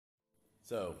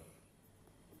So,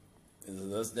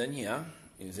 is this done here?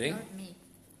 You see? Not me.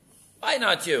 Why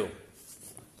not you?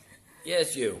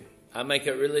 Yes, you. I make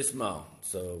it really small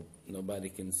so nobody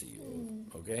can see you.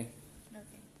 Okay?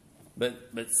 Okay.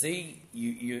 But see,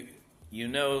 you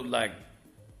know, like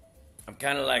I'm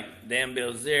kind of like Dan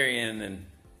Bilzerian, and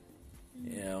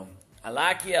you know, I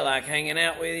like you. I like hanging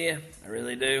out with you. I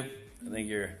really do. I think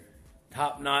you're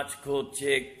top-notch, cool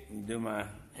chick. You do my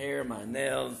hair, my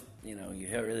nails. You know, you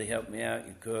really help me out.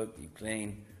 You cook, you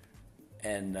clean,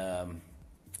 and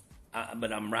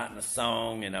but I'm writing a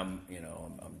song, and I'm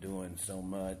doing so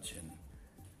much, and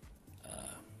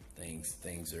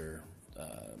things are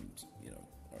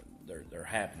they're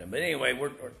happening. But anyway, we're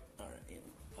all right.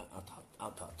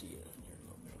 I'll talk to you here in a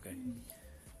little bit, okay?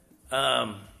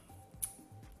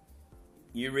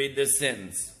 You read this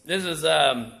sentence. This is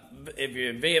if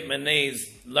you're Vietnamese,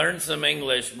 learn some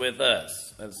English with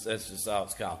us. That's just all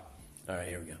it's called. All right,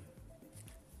 here we go.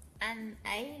 Anh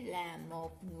ấy là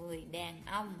một người đàn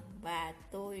ông và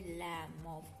tôi là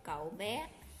một cậu bé.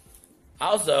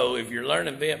 Also, if you're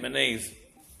learning Vietnamese,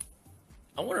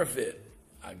 I wonder if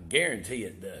I guarantee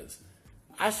it does.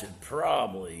 I should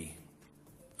probably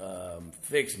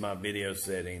fix my video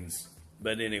settings.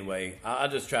 But anyway, I'll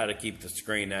just try to keep the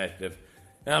screen active.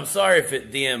 And I'm sorry if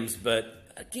it dims, but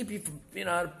I keep you from,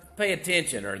 pay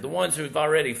attention, or the ones who've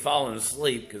already fallen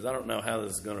asleep, because I don't know how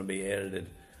this is going to be edited.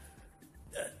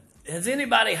 Has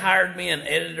anybody hired me an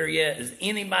editor yet? Has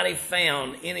anybody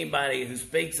found anybody who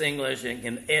speaks English and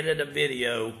can edit a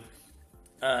video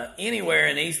anywhere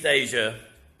in East Asia?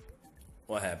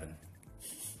 What happened?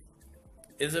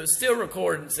 Is it still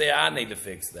recording? See, I need to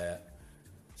fix that.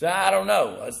 So I don't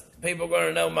know. People are going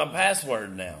to know my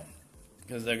password now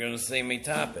because they're going to see me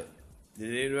type it.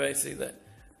 Did anybody see that?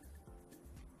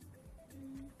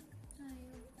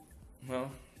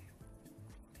 Well,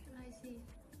 I see.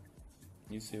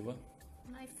 You see what?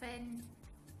 My friend,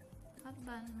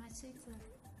 husband, my sister,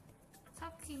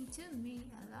 talking to me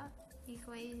a lot. He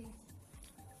crazy.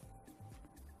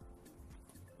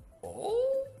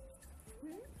 Oh?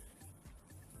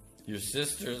 Your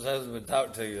sister's husband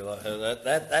talked to you like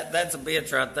that. That's a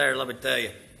bitch right there, let me tell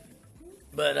you.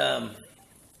 But,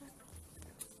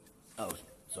 oh,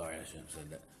 sorry, I shouldn't have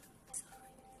said that.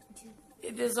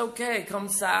 It is okay, comme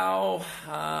ça,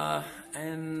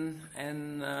 and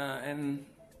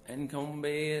comme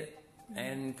be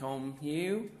and comme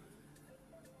you.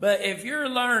 But if you're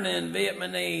learning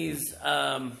Vietnamese,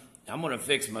 I'm gonna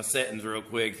fix my settings real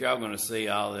quick. Y'all gonna see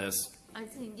all this. I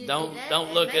think you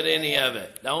Don't look at any of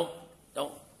it. Don't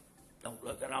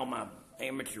look at all my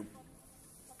amateur.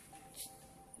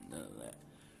 None of that.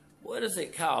 What is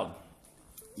it called?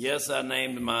 Yes, I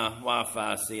named my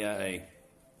Wi-Fi CIA.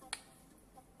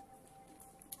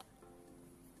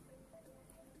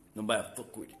 Nobody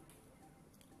fuck with it.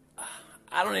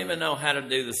 I don't even know how to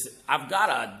do this. I've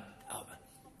got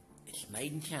it's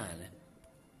made in China,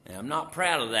 and I'm not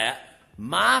proud of that.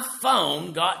 My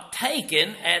phone got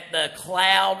taken at the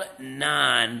Cloud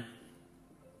 9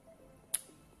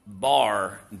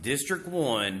 bar, District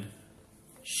 1.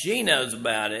 She knows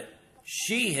about it.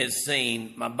 She has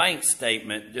seen my bank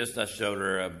statement. Just I showed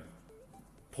her a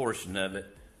portion of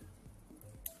it.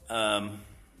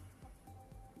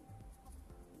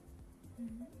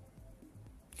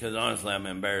 Because honestly, I'm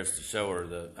embarrassed to show her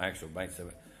the actual bank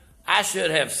statement. I should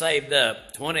have saved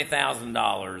up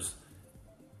 $20,000,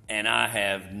 and I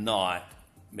have not,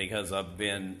 because I've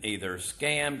been either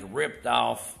scammed, ripped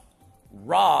off,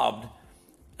 robbed.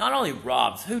 Not only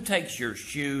robbed, who takes your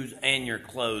shoes and your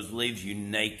clothes, leaves you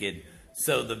naked,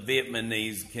 so the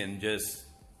Vietnamese can just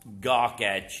gawk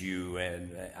at you?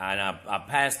 And I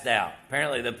passed out.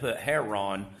 Apparently, they put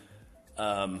heroin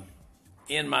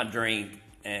in my drink.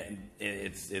 And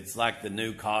it's like the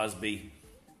new Cosby.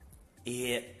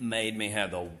 It made me have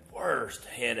the worst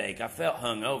headache. I felt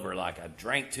hungover, like I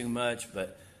drank too much.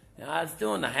 But I was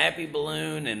doing the happy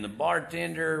balloon, and the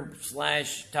bartender /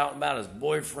 talking about his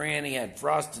boyfriend. He had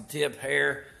frosted tip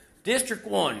hair. District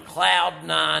 1, Cloud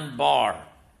 9 bar.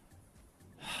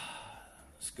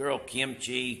 This girl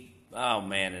Kimchi. Oh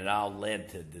man, it all led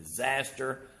to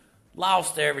disaster.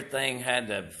 Lost everything. Had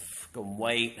to fucking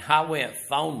wait. I went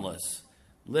phoneless.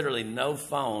 Literally no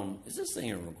phone. Is this thing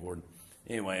even recording?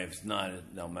 Anyway, if it's not,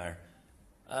 it don't matter.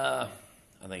 I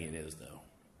think it is though.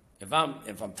 If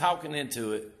I'm talking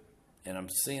into it and I'm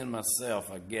seeing myself,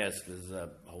 I guess, because a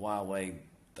Huawei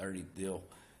 30 deal.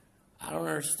 I don't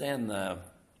understand the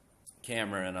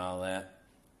camera and all that.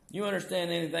 You understand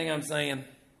anything I'm saying?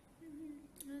 I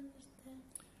understand.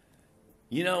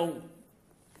 You know,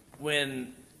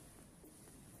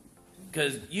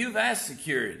 because you've asked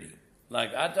security.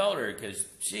 Like I told her, because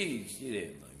she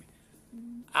didn't believe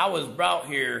me. I was brought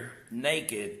here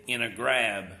naked in a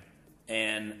grab,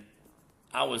 and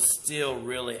I was still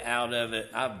really out of it.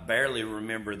 I barely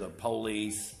remember the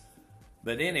police.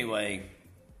 But anyway,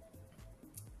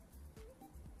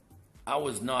 I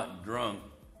was not drunk.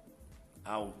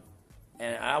 And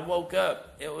I woke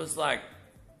up. It was like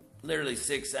literally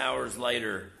 6 hours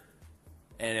later,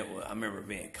 and I remember it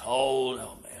being cold.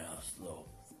 Oh man, I was a little.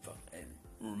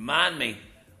 Remind me.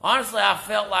 Honestly, I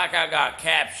felt like I got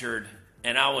captured,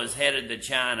 and I was headed to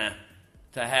China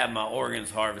to have my organs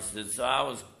harvested. So it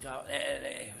was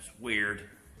weird,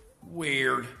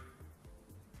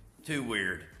 too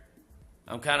weird.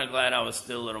 I'm kind of glad I was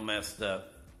still a little messed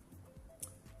up.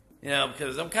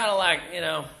 Because I'm kind of like,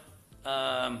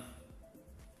 I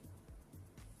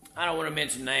don't want to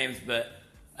mention names, but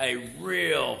a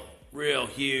real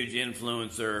huge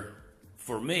influencer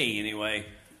for me anyway.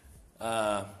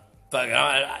 I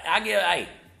give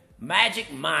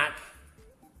Magic Mike,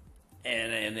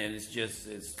 and then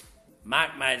it's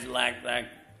Mike Magic like I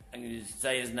can just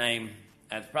say his name.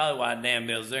 That's probably why Dan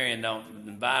Bilzerian don't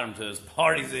invite him to his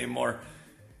parties anymore.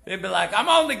 They'd be like, I'm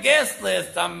on the guest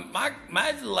list. I'm Mike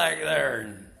Magic like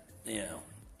there,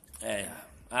 and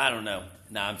I don't know.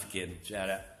 No, I'm just kidding. Shout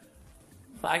out.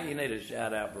 Like you need a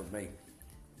shout out for me.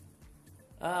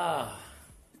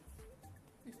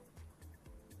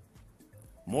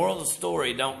 Moral of the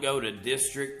story, don't go to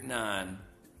District 9.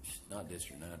 Not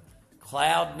District 9.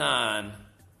 Cloud 9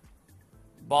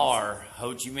 Bar,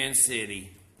 Ho Chi Minh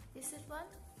City. This is one?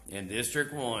 In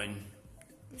District 1.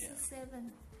 This is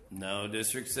 7. No,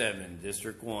 District 7.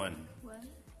 District 1. 1.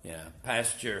 Yeah.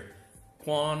 Pasture.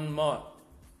 Quan Mot.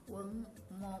 Quận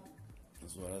 1.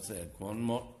 That's what I said. Quan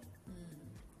Mot.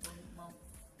 Quận 1.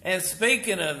 And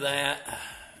speaking of that,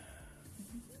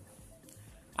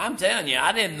 I'm telling you,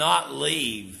 I did not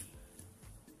leave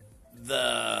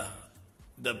the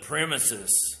premises.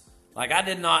 Like, I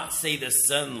did not see the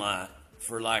sunlight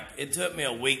for it took me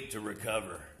a week to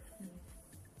recover.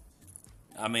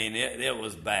 I mean, it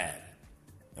was bad.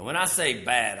 And when I say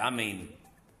bad, I mean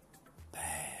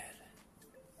bad.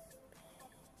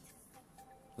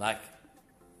 Like,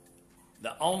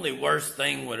 the only worst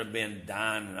thing would have been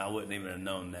dying, and I wouldn't even have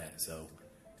known that. So,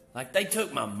 they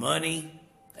took my money.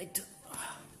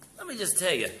 Let me just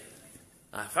tell you.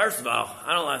 First of all,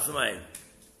 I don't like somebody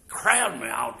crowding me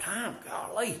all the time.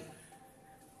 Golly.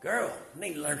 Girl, I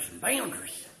need to learn some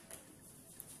boundaries.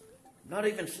 I'm not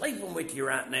even sleeping with you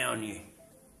right now, and you're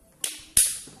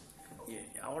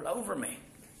all over me.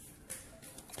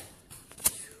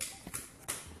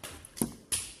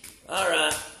 All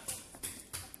right.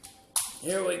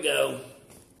 Here we go.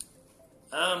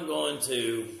 I'm going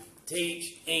to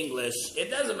teach English.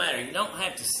 It doesn't matter. You don't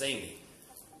have to see me.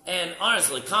 And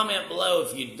honestly, comment below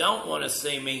if you don't want to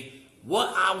see me,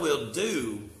 what I will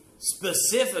do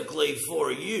specifically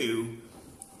for you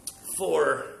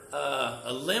for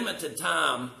a limited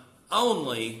time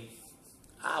only.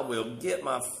 I will get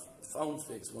my phone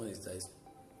fixed one of these days.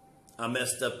 I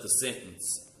messed up the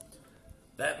sentence.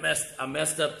 I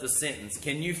messed up the sentence.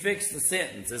 Can you fix the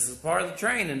sentence? This is part of the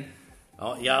training.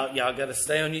 Oh, y'all got to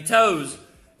stay on your toes.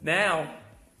 Now,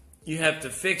 you have to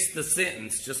fix the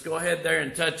sentence. Just go ahead there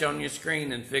and touch on your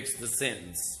screen and fix the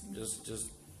sentence.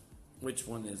 Just which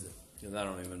one is it? Because I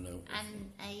don't even know. Anh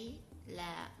ấy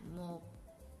là một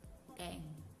đàn.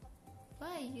 Why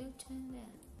are you doing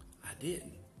that? I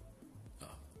didn't.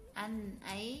 Oh. Anh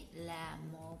ấy là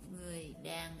một người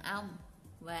đàn ông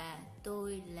và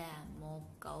tôi là một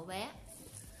cậu bé.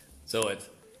 So it's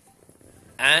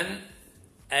anh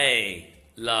ấy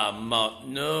là một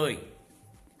người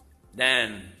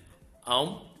đàn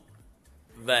ông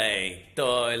về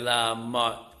tôi là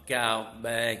một cậu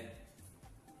bé.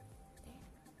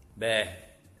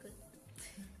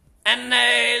 Anh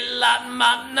ấy là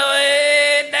một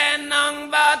người đàn ông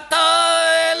và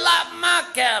tôi là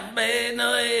một cậu bé.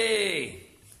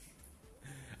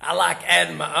 I like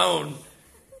adding my own.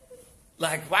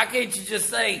 Like, why can't you just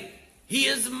say, he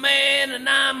is a man and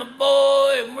I'm a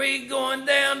boy and we're going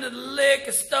down to the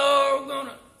liquor store. We're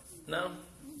gonna... No,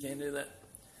 can't do that.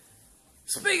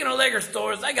 Speaking of liquor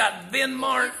stores, they got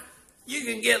Venmark. You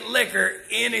can get liquor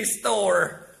any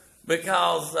store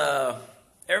because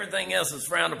everything else is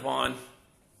frowned upon.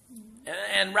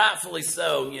 And rightfully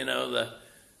so, you know,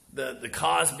 the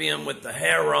Cosbian with the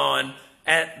heron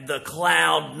at the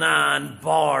Cloud 9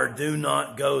 bar. Do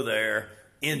not go there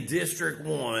in District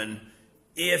 1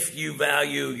 if you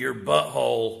value your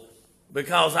butthole,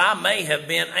 because I may have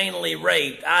been anally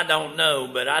raped. I don't know,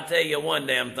 but I tell you one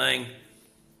damn thing.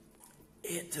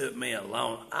 It took me a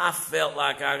long... I felt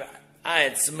like I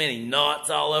had so many knots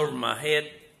all over my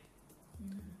head.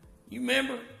 You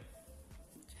remember?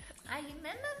 I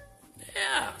remember.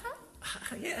 Yeah.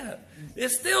 Yeah.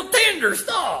 It's still tender.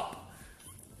 Stop.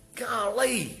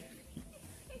 Golly.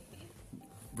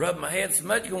 Rub my head so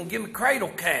much, you're going to give me cradle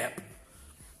cap.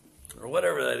 Or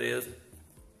whatever that is.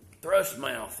 Thrush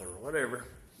mouth or whatever.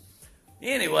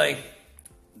 Anyway,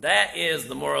 that is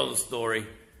the moral of the story.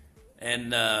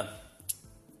 And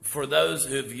for those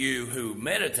of you who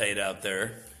meditate out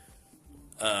there,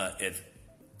 it's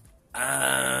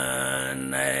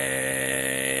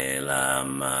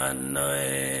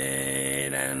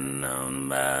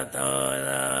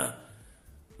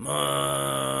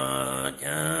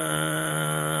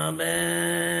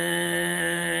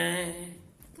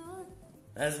Good.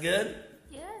 That's good?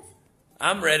 Yes.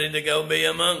 I'm ready to go be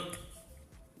a monk.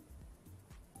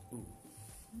 Ooh,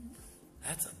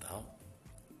 that's a thought.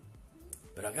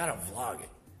 But I gotta vlog it.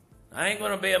 I ain't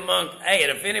gonna be a monk. Hey,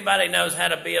 and if anybody knows how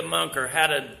to be a monk or how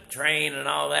to train and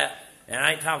all that, and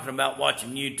I ain't talking about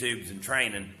watching YouTubes and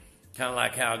training, kind of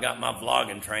like how I got my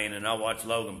vlogging training. I watch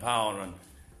Logan Paul, and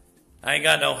I ain't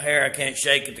got no hair. I can't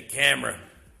shake at the camera.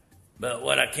 But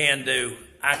what I can do,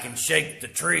 I can shake the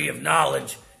tree of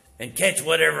knowledge and catch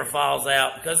whatever falls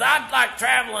out. Because I like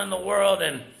traveling the world,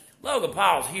 and Logan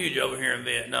Paul's huge over here in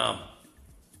Vietnam.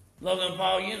 Logan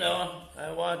Paul, you know,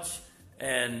 I watch,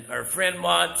 and our friend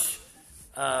watch.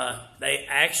 They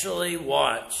actually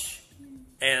watch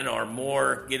and are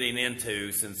more getting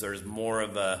into, since there's more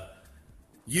of a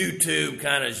YouTube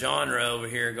kind of genre over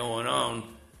here going on.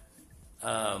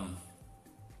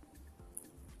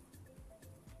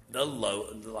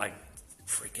 Like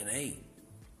freaking A.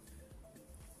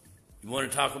 You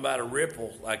want to talk about a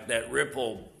ripple, like that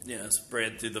ripple,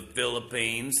 spread through the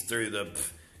Philippines, through the,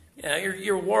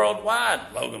 you're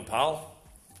worldwide, Logan Paul.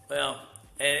 Well,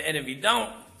 and if you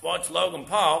don't watch Logan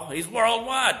Paul, he's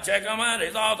worldwide. Check him out.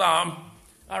 He's all time.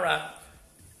 All right.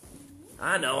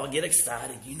 I know, I get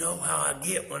excited. You know how I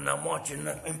get when I'm watching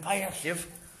the Impassive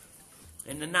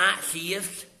and the Night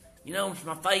Shift. You know, it's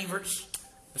my favorites,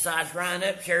 besides Ryan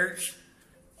Upchurch.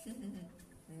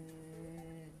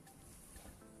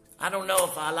 I don't know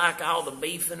if I like all the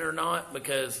beefing or not,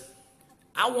 because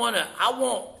I want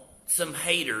some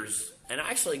haters, and I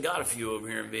actually got a few over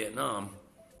here in Vietnam.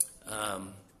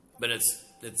 But it's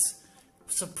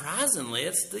surprisingly,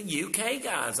 it's the UK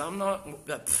guys.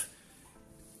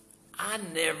 I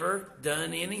never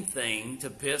done anything to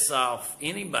piss off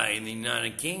anybody in the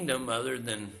United Kingdom other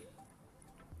than,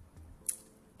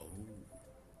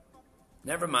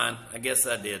 never mind. I guess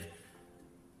I did.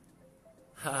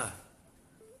 Ha.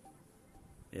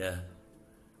 Yeah.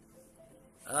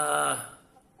 I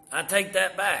take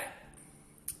that back.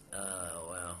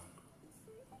 Well.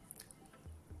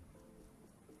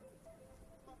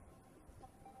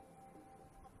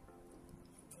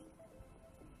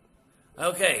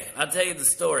 Okay, I'll tell you the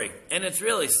story. And it's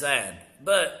really sad.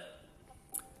 But,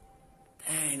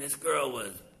 dang, this girl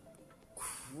was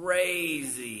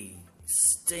crazy,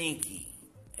 stinky.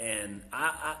 And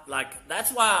I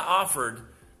that's why I offered,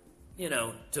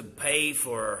 to pay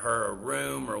for her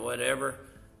room or whatever.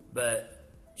 But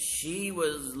she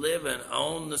was living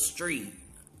on the street.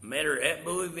 Met her at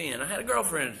Bowie. I had a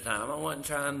girlfriend at the time. I wasn't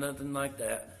trying nothing like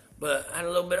that. But I had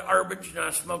a little bit of herbage, and I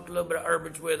smoked a little bit of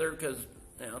herbage with her because,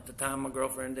 at the time my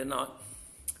girlfriend did not.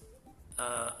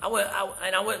 I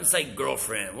wouldn't say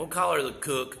girlfriend. We'll call her the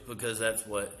cook, because that's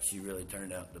what she really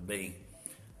turned out to be.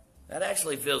 That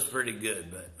actually feels pretty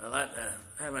good, but I like to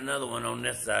have another one on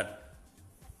this side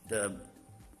to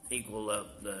equal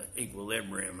up the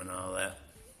equilibrium and all that.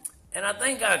 And I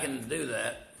think I can do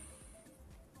that.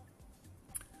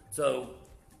 So,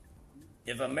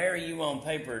 if I marry you on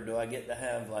paper, do I get to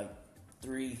have like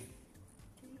 3?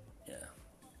 Yeah.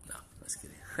 No, let's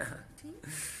get it.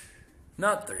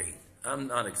 Not 3. I'm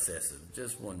not excessive.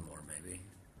 Just one more, maybe.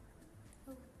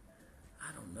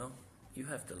 I don't know. You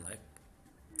have to like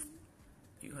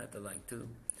 2.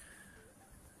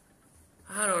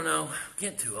 I don't know. I'm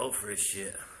getting too old for this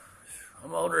shit.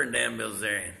 I'm older than Dan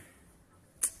Bilzerian.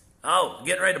 Oh,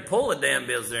 getting ready to pull a Dan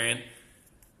Bilzerian.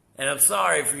 And I'm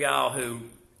sorry for y'all who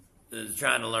is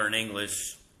trying to learn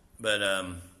English, but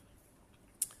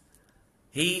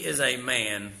he is a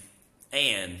man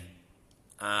and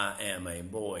I am a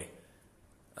boy.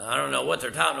 I don't know what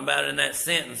they're talking about in that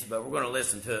sentence, but we're going to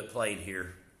listen to it played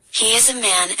here. He is a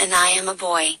man and I am a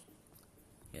boy.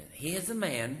 Yeah, he is a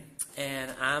man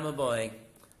and I'm a boy.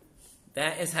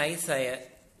 That is how you say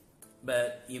it,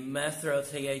 but you must throw a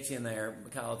TH in there,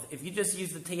 because if you just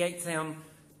use the TH sound,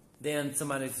 then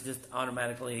somebody's just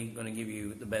automatically going to give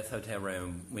you the best hotel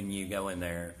room when you go in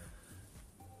there,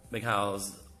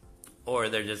 because or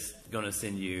they're just going to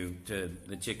send you to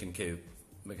the chicken coop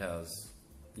because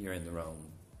you're in the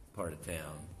wrong part of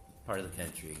town, part of the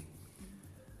country.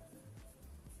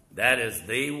 That is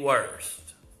the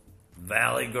worst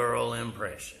Valley Girl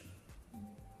impression.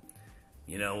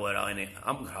 You know what? I'm going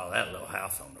to call that Little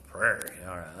House on the Prairie.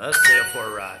 All right, let's see if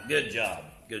we're right. Good job.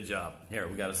 Good job. Here,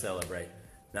 we got to celebrate.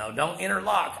 Now, don't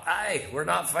interlock. Hey, we're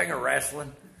not finger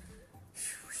wrestling.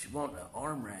 She want an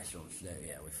arm wrestle today.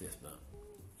 Yeah, we fist bump.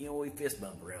 You know, we fist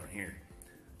bump around here.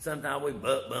 Sometimes we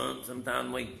butt bump.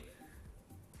 Sometimes we...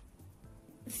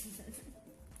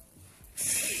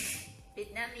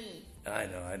 Vietnamese. I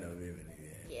know,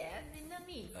 Vietnamese. Yeah,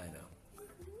 Vietnamese. I know.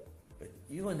 But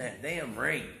you and that damn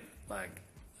ring, like,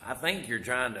 I think you're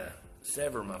trying to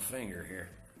sever my finger here.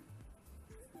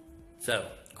 So,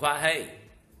 qua hey.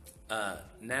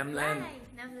 Nam Lan.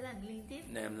 5 lần liên tiếp.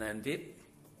 Nam Lan Tip.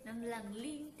 5 lần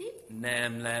liên tiếp.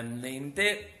 Nam Lan Lin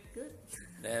Tip. Good.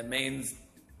 That means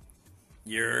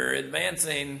you're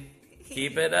advancing.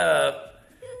 Keep it up.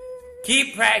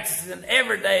 Keep practicing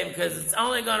every day because it's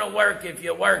only going to work if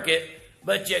you work it,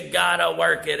 but you got to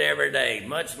work it every day,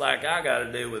 much like I got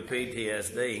to do with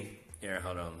PTSD. Here,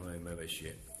 hold on. Let me move this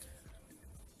shit.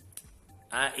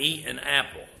 I eat an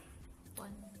apple. 1.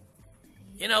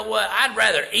 You know what? I'd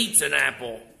rather eat an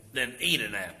apple than eat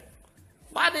an apple.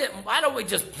 Why don't we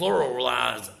just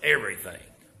pluralize everything?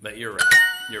 But you're right.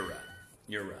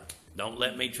 You're right. Don't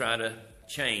let me try to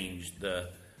change the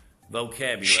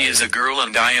vocabulary. She is a girl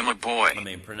and I am a boy. I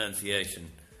mean,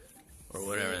 pronunciation or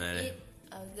whatever that is.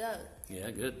 A girl.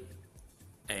 Yeah, good.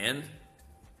 And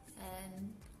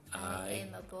I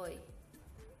am a boy.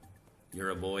 You're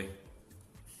a boy.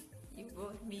 You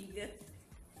brought me good.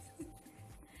 You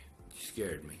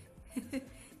scared me.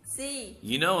 See.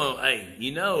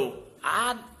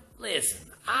 Listen,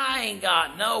 I ain't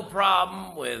got no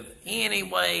problem with any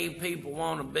way people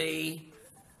want to be.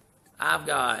 I've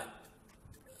got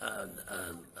a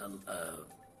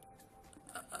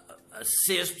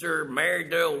sister married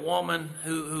to a woman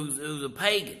who's a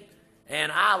pagan,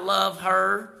 and I love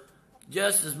her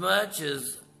just as much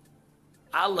as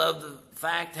I love the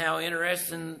fact how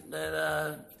interesting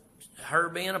that her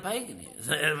being a pagan is.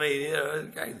 I mean,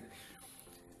 it's crazy.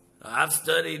 I've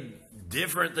studied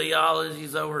different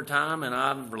theologies over time, and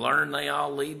I've learned they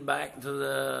all lead back to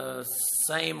the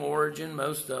same origin,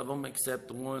 most of them, except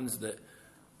the ones that...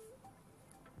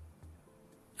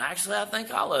 Actually, I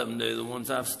think all of them do, the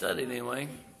ones I've studied anyway,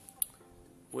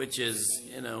 which is,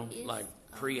 like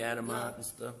pre-Adamite and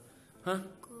stuff. Huh?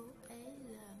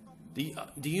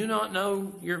 Do you not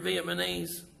know your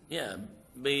Vietnamese? Yeah.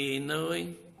 Bi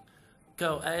Nui,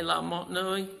 Ko A La Mot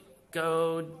Nui,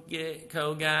 Ko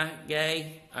Guy,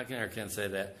 Gay. I can't say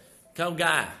that. Ko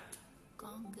Guy.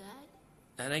 Con gái.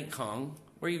 That ain't Kong.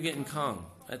 Where are you getting Kong?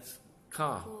 That's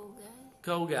Ka. Cô gái.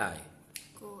 Ko Guy.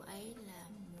 Cô ấy là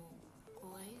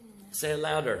cô ấy là. Say it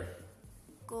louder.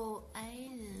 Cô ấy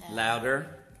là. Louder.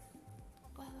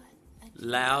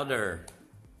 Louder.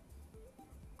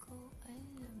 Cô ấy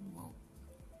là một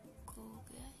cô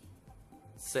gái.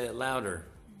 Say it louder.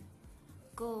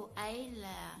 Cô ấy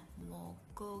là một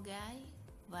cô gái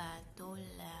và tôi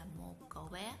là một cậu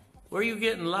bé. Where are you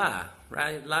getting la?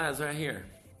 Right, la is right here.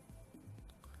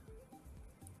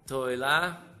 Tôi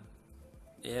la.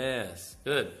 Yes,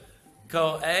 good.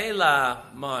 Cô ấy là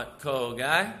một cô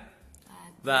gái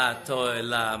và tôi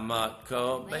là một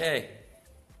cô bé.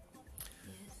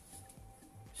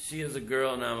 She is a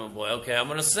girl and I'm a boy. Okay, I'm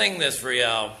going to sing this for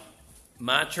y'all.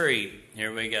 My treat.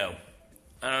 Here we go.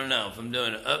 I don't know if I'm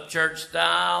doing it up church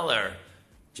style or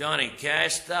Johnny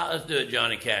Cash style. Let's do it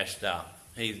Johnny Cash style.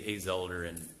 He's older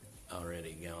and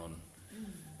already gone.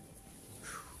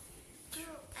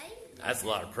 That's a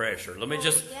lot of pressure. Let me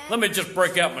just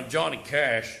break out my Johnny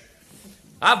Cash.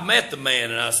 I've met the man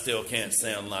and I still can't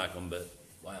sound like him, but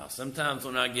wow, sometimes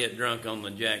when I get drunk on the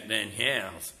Jack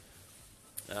Daniels,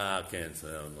 I can't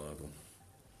sound like him.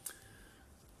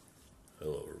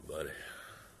 Hello, everybody.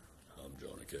 I'm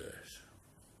Johnny Cash.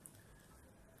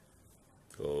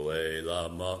 Go away, la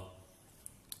ma.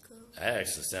 I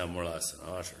actually sound more like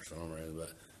Sinatra or something,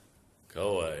 but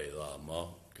go away, la ma.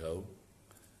 Go.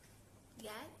 Gái.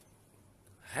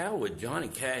 How would Johnny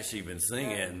Cash even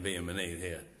sing it in Vietnamese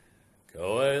here?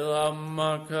 Go away, la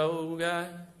ma, go guy.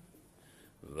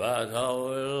 Va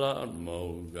thôi la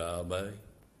mo ga bay.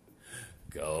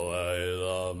 Go away,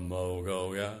 la mo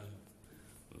go guy.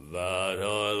 Va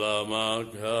thôi la ma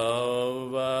go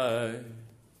bay.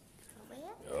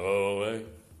 Go away.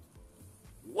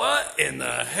 What in the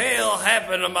hell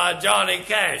happened to my Johnny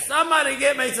Cash? Somebody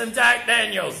get me some Jack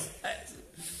Daniels.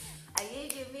 I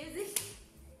give you music.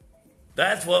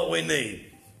 That's what we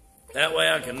need. That way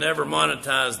I can never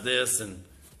monetize this and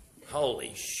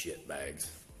holy shit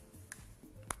bags.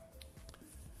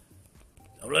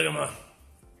 Oh, look at my...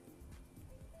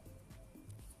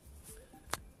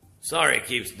 Sorry it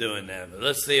keeps doing that, but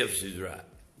let's see if she's right.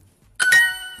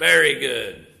 Very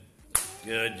good.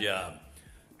 Good job.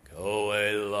 Ko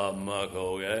e la ma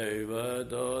ko e ba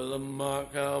do la ma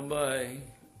ka bay.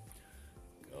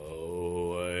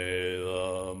 Ko e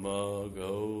la ma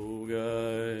ko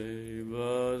e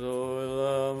ba do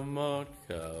la ma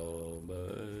ka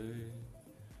bay.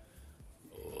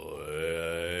 O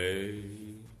e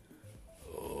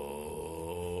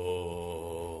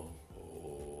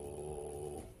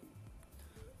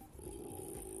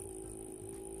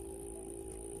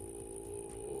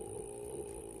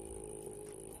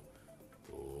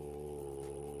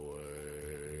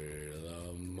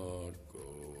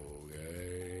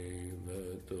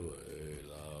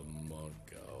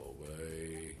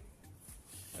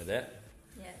like that?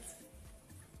 Yes.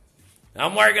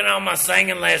 I'm working on my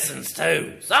singing lessons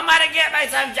too. Somebody get me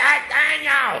some Jack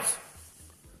Daniels.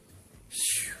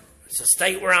 It's a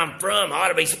state where I'm from. I ought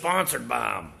to be sponsored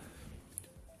by them.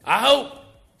 I hope.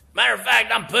 Matter of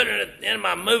fact, I'm putting it in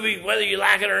my movie, whether you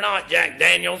like it or not, Jack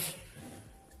Daniels.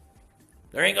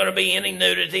 There ain't going to be any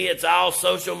nudity. It's all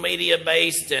social media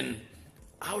based, and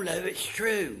all of it's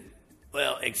true.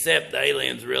 Well, except the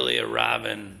aliens really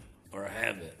arriving or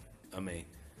have it. I mean,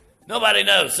 nobody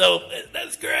knows, so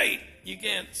that's great. You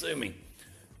can't sue me.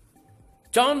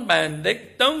 John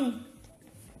Bandicton.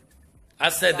 I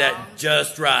said that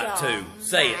just right, too.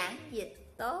 Say it. Bản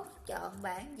dịch tốt, chọn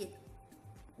bản dịch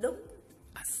đúng.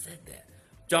 I said that.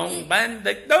 John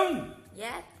Bandicton.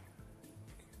 Yes.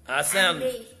 I sound...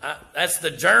 Andy. That's the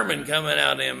German coming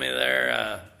out in me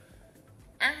there.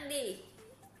 Ăn đi.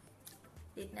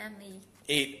 Vietnamese.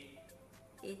 Eat.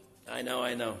 Eat. I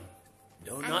know.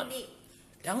 Do Ăn not... đi.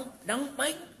 Don't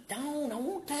take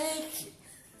it.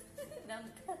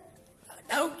 Don't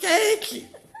Don't take it.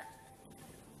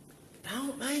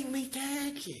 Don't make me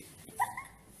take it.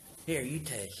 Here, you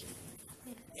take it.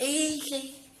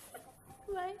 Easy.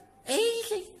 Wait.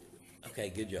 Easy. Okay,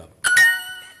 good job.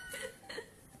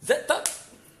 Is that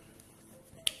tough?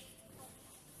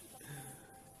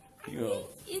 You know,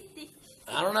 Eat đi.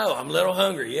 I don't know. I'm a little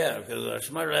hungry, yeah, because I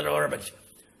smelled that order, but...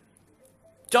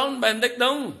 John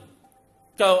Bandicton.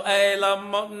 Cậu ấy là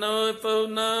một người phụ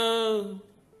nữ.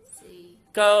 Sì.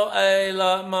 Cậu ấy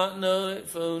là một người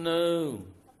phụ nữ.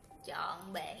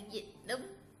 Chọn bản dịch đúng.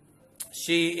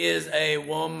 She is a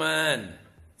woman.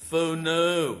 Phụ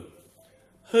nữ.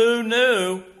 Who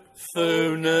knew?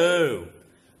 Phụ nữ.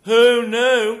 Who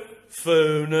knew?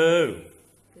 Phụ nữ.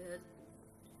 Good.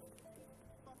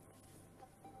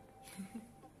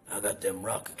 I got them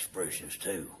rock expressions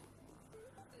too.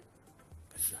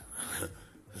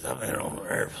 Cause I've been on an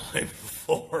airplane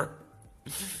before.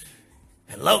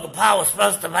 And Logan Paul was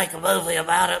supposed to make a movie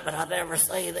about it, but I never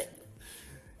seen it.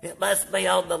 It must be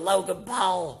on the Logan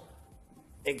Paul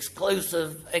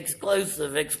exclusive.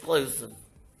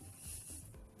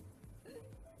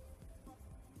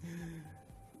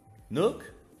 Nook?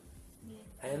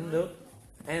 And Nook?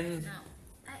 And, No.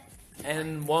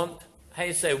 and want? How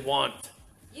you say want?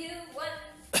 You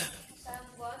want some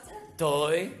water?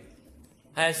 Toy?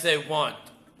 How you say want?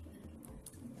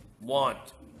 Want.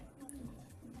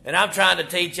 And I'm trying to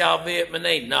teach y'all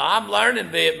Vietnamese. No, I'm learning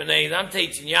Vietnamese. I'm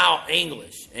teaching y'all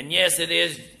English. And yes, it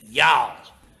is y'all.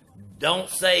 Don't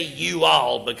say you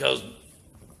all, because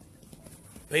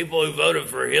people who voted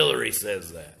for Hillary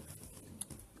says that.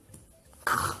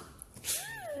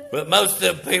 But most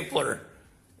of the people are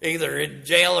either in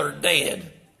jail or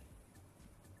dead.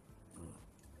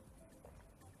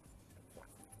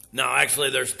 No, actually,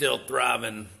 they're still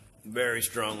thriving very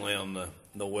strongly on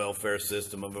the welfare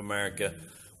system of America,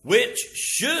 which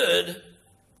should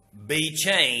be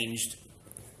changed,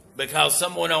 because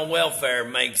someone on welfare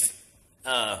makes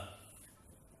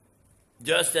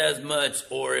just as much,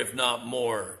 or if not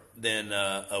more, than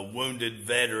a wounded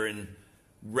veteran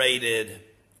rated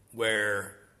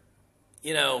where,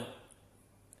 you know,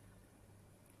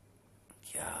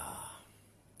 yeah,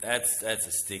 that's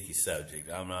a sticky subject.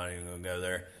 I'm not even going to go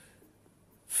there.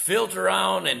 Filter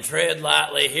on and tread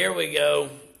lightly. Here we go.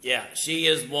 Yeah, she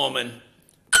is woman.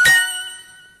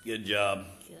 Good job.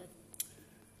 Good.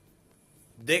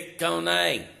 Dick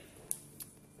Coney.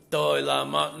 Tôi là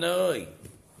một người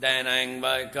đàn anh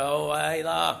với cô ấy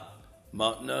là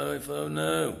một người phụ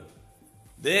nữ.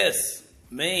 This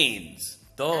means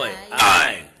tôi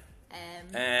I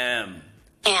am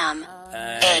Am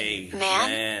a man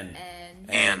man,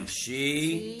 and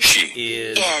she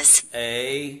is is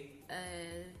a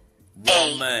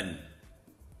woman.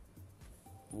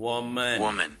 Woman.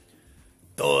 Woman.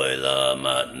 Tôi là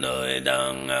một người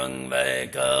đàn ông và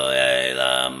cô ấy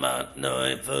là một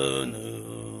người phụ nữ.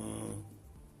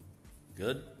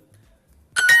 Good.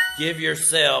 Give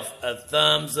yourself a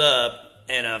thumbs up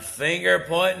and a finger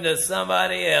pointing to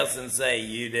somebody else and say,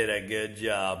 you did a good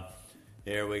job.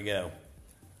 Here we go.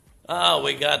 Oh,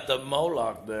 we got the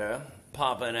Moloch there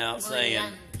popping out 10 saying,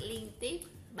 lần liên tiếp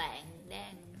bạn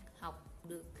đang học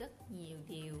được rất nhiều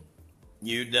điều.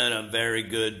 you've done a very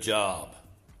good job.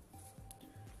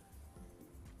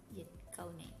 Dịch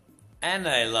câu này. Anh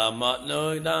này là một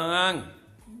người đàn ông.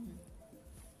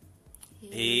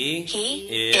 He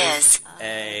is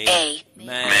a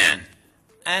man.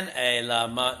 Anh ấy là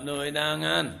một người đàn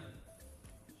ông.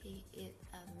 He is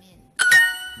a man.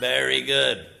 Very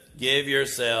good. Give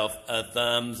yourself a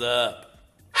thumbs up.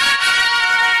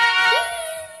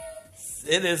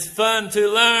 It is fun to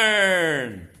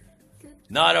learn.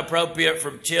 Not appropriate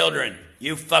for children.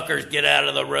 You fuckers get out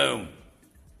of the room.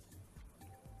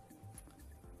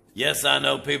 Yes, I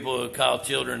know people who call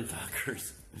children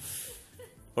fuckers.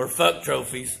 Or fuck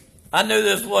trophies. I knew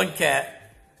this one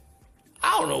cat.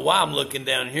 I don't know why I'm looking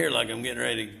down here like I'm getting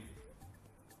ready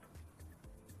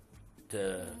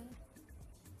to...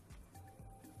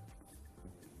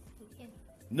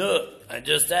 No, I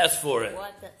just asked for it.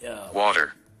 Water. Yeah.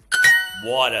 Water.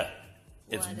 Water.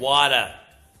 It's water.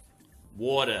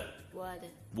 Water. Water.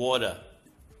 Water.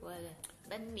 Water.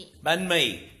 Bánh mì. Banh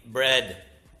mi. Bread.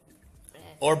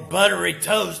 Bread. Or buttery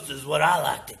toast is what I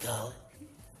like to call it.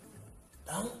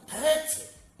 Don't touch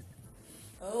it.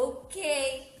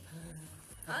 Okay.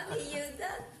 How do you do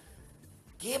that?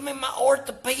 Give me my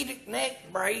orthopedic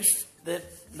neck brace that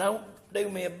don't do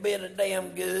me a bit of damn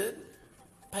good.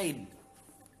 Paid.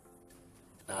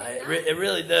 No, it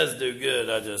really does do good.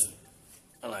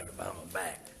 I like it behind my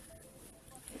back.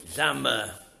 So I'm, all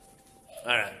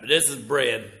right, but this is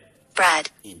bread. Bread.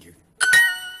 Injured.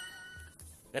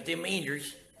 Got them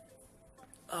injuries.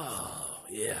 Oh,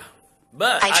 yeah.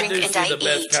 But I I drink do and see I the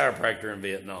best eat. chiropractor in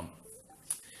Vietnam.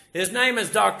 His name is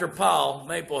Dr. Paul,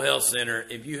 Maple Health Center.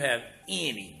 If you have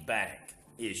any back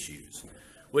issues,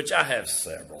 which I have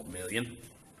several million.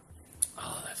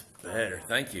 Oh, that's better.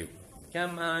 Thank you.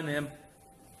 Come on, em.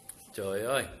 Trời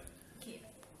ơi.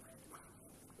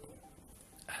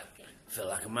 I feel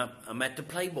like I'm at the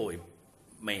Playboy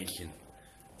Mansion.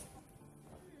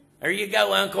 There you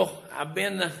go, Uncle. I've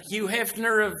been the Hugh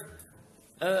Hefner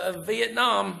of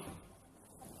Vietnam.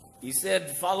 You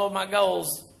said follow my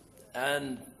goals,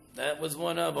 and that was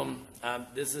one of them.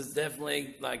 This is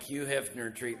definitely like Hugh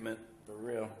Hefner treatment, for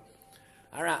real.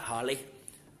 All right, Holly.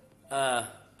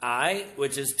 I,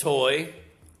 which is toy,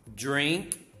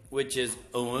 drink, which is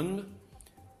ung,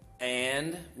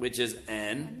 and, which is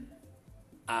an,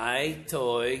 I,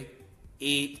 toy,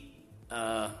 eat,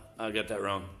 I got that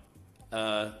wrong.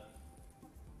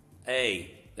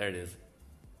 A, there it is.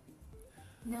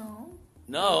 No.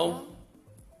 No.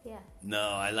 Yeah.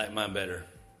 No, I like mine better.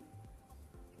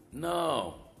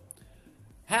 No.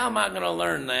 How am I going to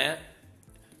learn that?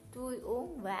 Tôi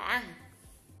uống và ăn.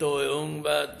 Tôi uống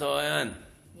và tôi ăn.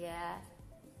 Yeah.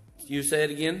 You say it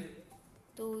again?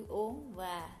 Tôi uống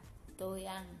và tôi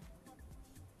ăn.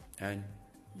 Ăn.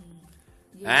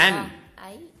 You Ăn. want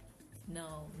ấy.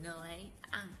 No, ấy.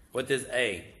 Ăn. What is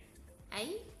A?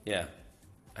 Ấy Yeah.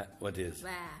 What is?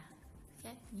 và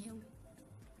khác nhau.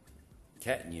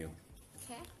 Cat and you.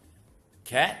 Khác.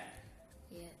 Cat?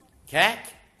 Yeah. Cat?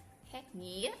 Khác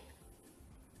nghĩa.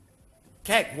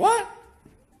 Cat what?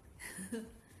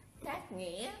 Khác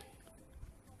nghĩa.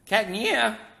 Cat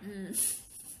yeah.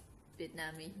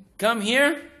 Vietnamese. Come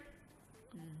here?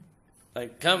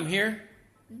 Like come here?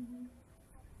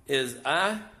 Is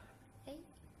I?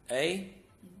 Ấy.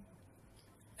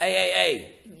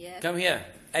 A. Yeah. Come here.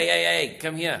 A.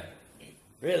 Come here.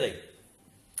 Really?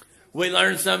 We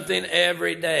learn something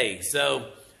every day.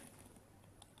 So,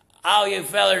 all you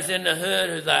fellers in the hood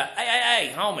who's like,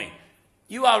 hey, homie,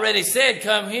 you already said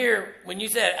come here when you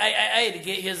said hey to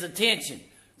get his attention.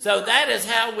 So that is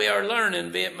how we are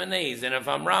learning Vietnamese. And if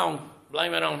I'm wrong,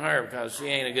 blame it on her because she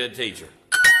ain't a good teacher.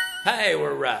 Hey,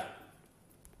 we're right.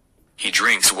 He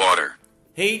drinks water.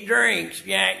 He drinks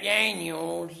Jack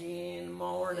Daniels in the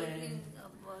morning.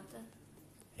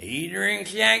 He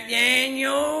drinks Jack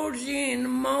Daniels in the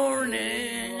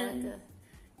morning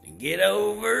to get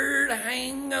over the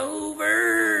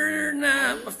hangover the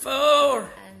night before.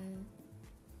 Anh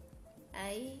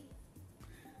ấy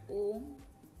uống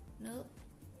nước.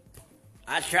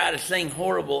 I try to sing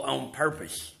horrible on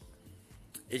purpose.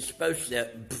 It's supposed to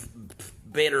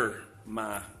better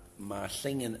my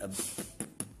singing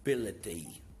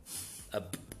ability.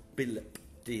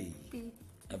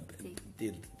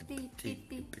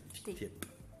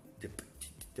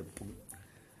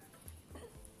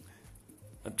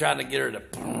 I'm trying to get her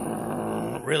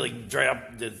to really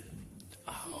drop the.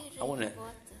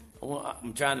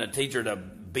 I'm trying to teach her to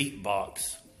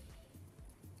beatbox.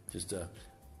 Just a.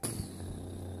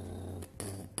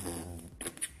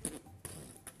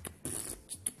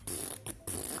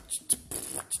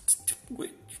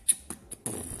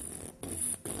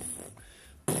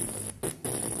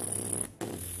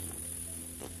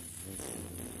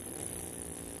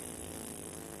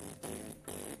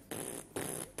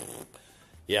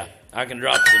 Yeah, I can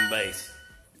drop some bass.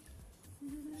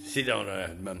 She don't know.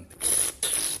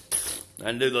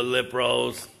 I do the lip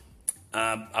rolls.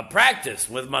 I practice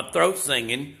with my throat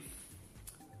singing.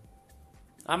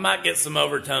 I might get some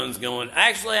overtones going.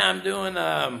 Actually, I'm doing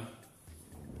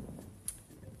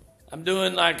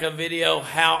like a video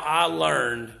how I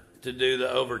learned to do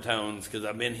the overtones because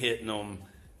I've been hitting them,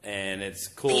 and it's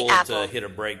cool to hit a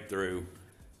breakthrough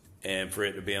and for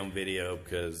it to be on video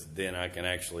because then I can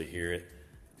actually hear it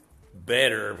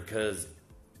better because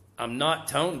I'm not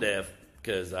tone deaf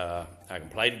because I can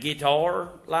play the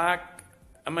guitar like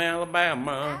I'm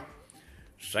Alabama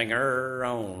singer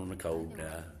on the cold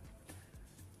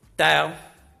Tao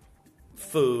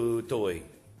Fu Toy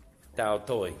Tao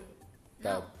Toy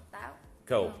Tao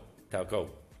Ko Tao Ko.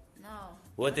 No.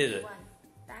 What is it?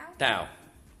 Tao.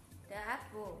 The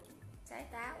apple. Trái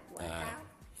táo. Quả táo.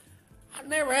 I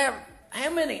never have. How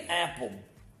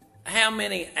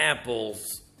many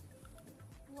apples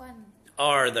One.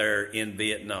 are there in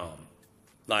Vietnam?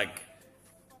 Like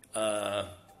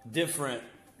different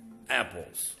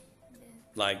apples.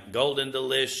 Like Golden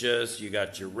Delicious, you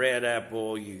got your red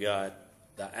apple, you got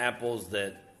the apples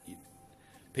that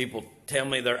people tell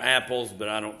me they're apples, but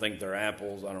I don't think they're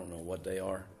apples. I don't know what they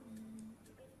are.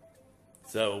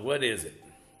 So what is it?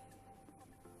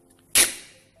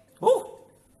 Oh,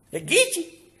 it gets you.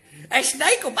 A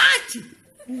snake will bite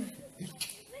you.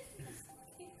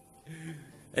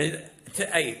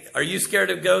 Hey, are you scared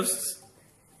of ghosts?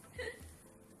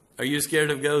 Are you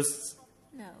scared of ghosts?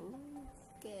 No.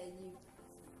 Scared you.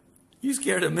 You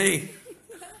scared of me.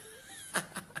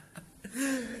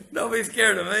 Don't be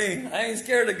scared of me. I ain't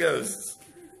scared of ghosts.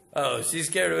 Oh, she's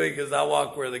scared of me because I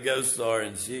walk where the ghosts are,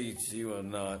 and she will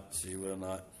not. She will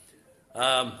not.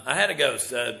 I had a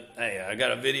ghost. Hey, I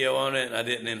got a video on it. I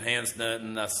didn't enhance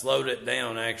nothing. I slowed it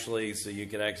down, actually, so you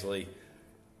could actually...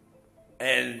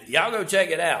 And y'all go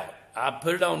check it out. I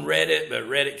put it on Reddit, but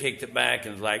Reddit kicked it back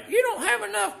and was like, you don't have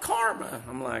enough karma.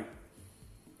 I'm like,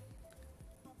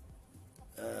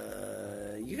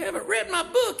 you haven't read my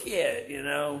book yet, you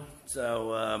know?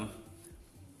 So,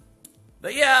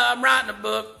 but yeah, I'm writing a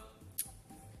book.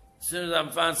 As soon as I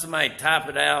can find somebody to type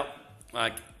it out,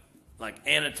 like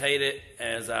annotate it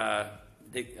as I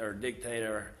dictate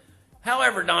or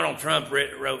however Donald Trump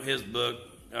wrote his book,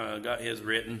 got his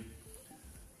written.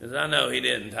 Because I know he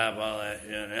didn't type all that.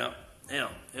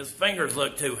 His fingers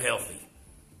look too healthy.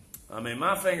 I mean,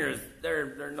 my fingers,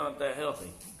 they're not that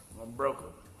healthy. I broke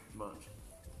them a bunch.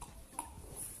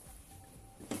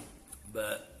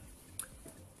 But,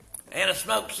 and I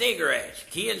smoke cigarettes.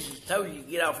 Kids told you to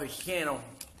get off his channel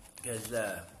because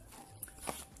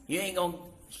you ain't going to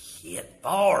shit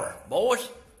far, boys.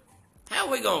 How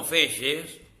are we going to finish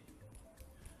this?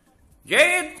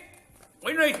 Jed,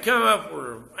 we need to come up with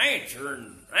an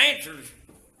answers.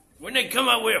 We need to come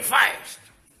up with it fast.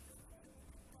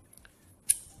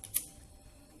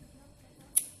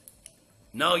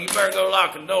 No, you better go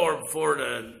lock the door before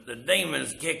the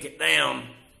demons kick it down.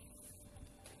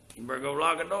 You better go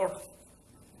lock the door.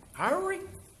 Hurry.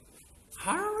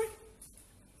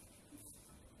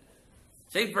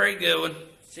 She's a pretty good one.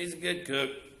 She's a good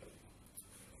cook.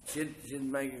 She'd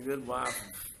make a good wife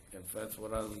if that's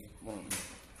what I was wanting.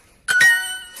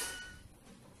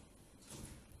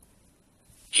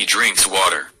 He drinks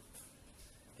water.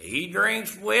 He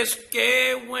drinks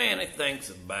whiskey when he thinks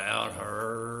about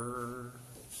her.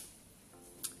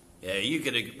 Yeah, you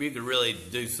could really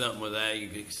do something with that. You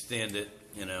could extend it,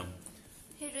 you know.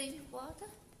 He drinks water?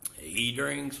 He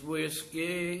drinks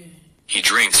whiskey. He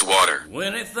drinks water.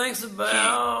 When he thinks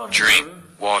about Drink her.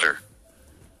 water.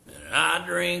 And I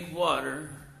drink water.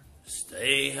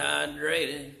 Stay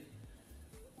hydrated.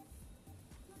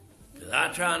 Because I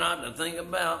try not to think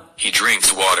about He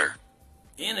drinks water.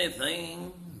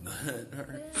 anything but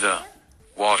her. The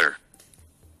water.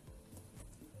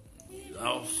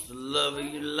 Lost the love of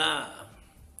your life.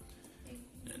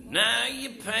 And now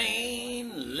you're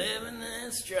pain living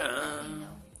and strong.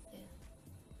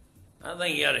 I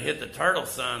think you got to hit the turtle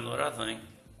sign, what I think.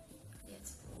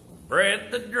 Yes.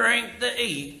 Bread the drink that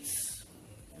eats.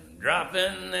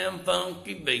 dropping them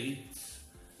funky beats.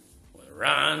 We're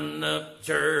riding up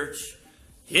church,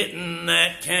 hitting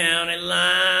that county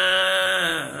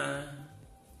line.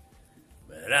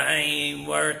 But I ain't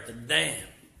worth a damn,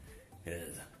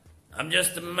 'cause I'm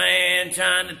just a man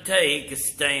trying to take a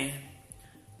stand.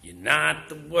 Unite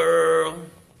the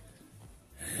world.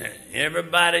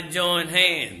 Everybody join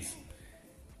hands.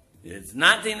 It's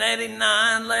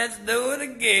 1989, let's do it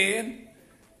again.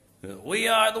 We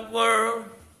are the world.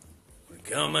 We're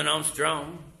coming on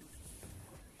strong.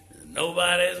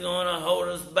 Nobody's gonna hold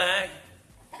us back.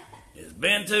 It's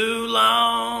been too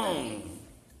long.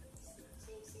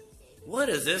 What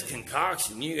is this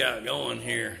concoction you got going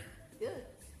here? Good.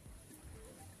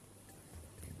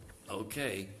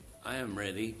 Okay, I am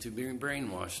ready to be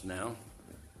brainwashed now.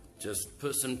 Just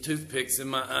put some toothpicks in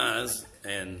my eyes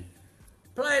and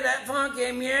play that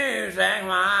funky music,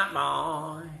 my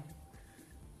boy.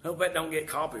 Hope that don't get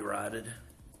copyrighted.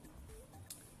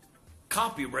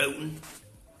 Copyrighted.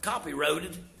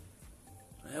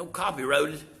 Oh,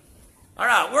 copyrighted. All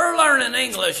right, we're learning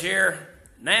English here.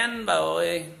 Nan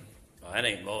boy. Oh, that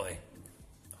ain't boy.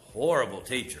 Horrible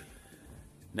teacher.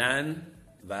 Nan,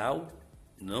 vow,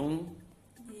 nung,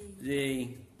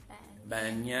 di,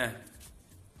 banya.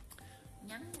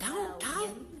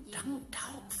 Don't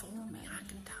talk for me. I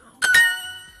can talk.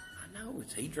 I know.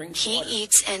 He drinks He water.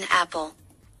 eats an apple.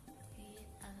 Eat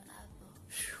an apple.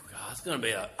 Phew, God, it's gonna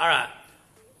be a. All right.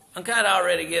 I'm kind of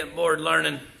already getting bored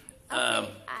learning. Okay,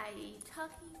 I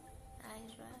talking. I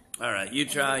try. All right, you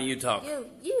try. You talk. You.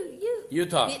 You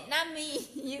talk. Vietnamese,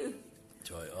 you.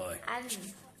 Trời ơi. Anh.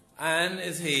 An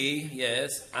is he?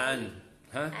 Yes. An.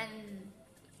 Huh? Anh.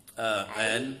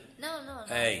 An. No.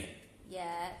 A.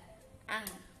 Yeah. Anh.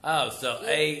 Oh, so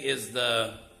A is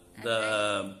the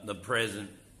present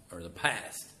or the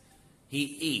past. He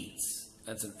eats.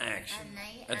 That's an action.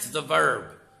 That's the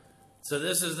verb. So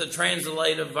this is the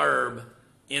translative verb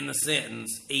in the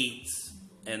sentence, eats,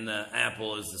 and the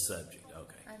apple is the subject.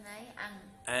 Okay.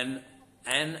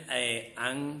 Anh ấy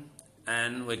ăn.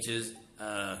 An, which is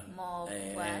Một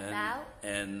quả táo.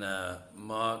 and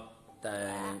một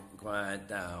quả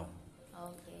táo.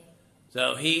 Okay.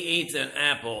 So he eats an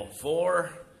apple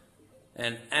for,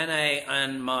 and an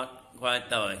ăn một quả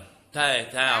tỏi. Tao.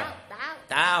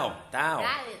 That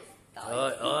is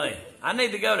tỏi. Oi. I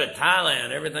need to go to Thailand.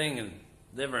 Everything is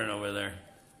different over there.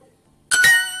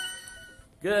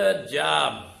 Good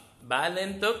job. Bài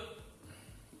liên tục.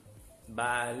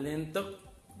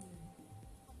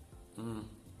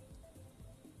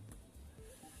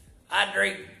 I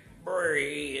drink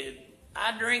bread.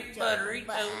 I drink buttery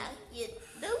toast. Dịch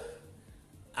đúng.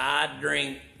 I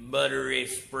drink buttery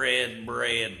spread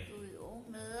bread. Tôi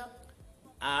uống nước.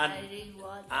 I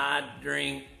I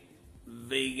drink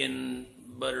vegan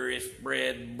buttery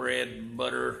spread bread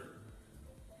butter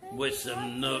with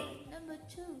some nook, Number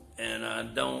 2. and I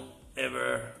don't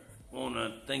ever want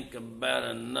to think about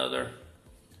another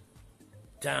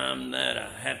time that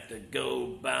I have to go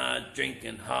by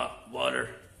drinking hot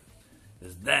water,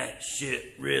 'cause that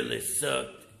shit really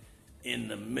sucked in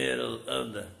the middle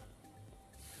of the...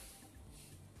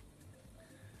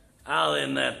 I'll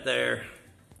end that there,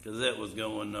 because it was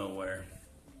going nowhere.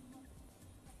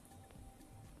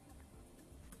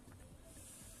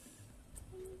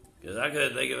 Because I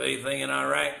couldn't think of anything in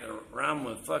Iraq to rhyme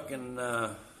with fucking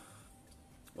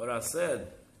what I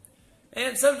said.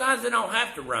 And sometimes they don't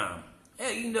have to rhyme.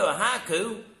 Hell, you can do a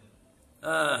haiku.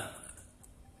 A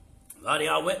lot of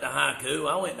y'all went to haiku.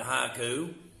 I went to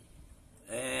haiku.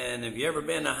 And if you ever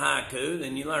been to haiku,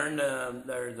 then you learned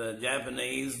there's a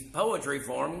Japanese poetry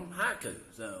form, haiku.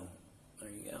 So, there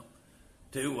you go.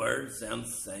 2 words, sounds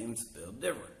the same, spelled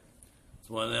different. It's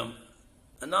one of them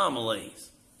anomalies.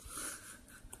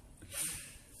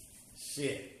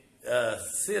 Shit.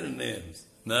 Synonyms.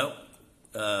 Nope.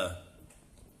 I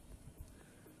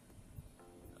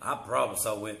promise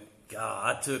I went,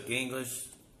 God, I took English.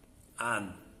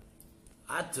 I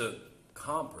took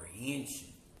comprehension.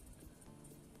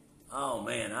 Oh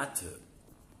man,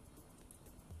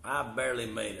 I barely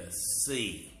made a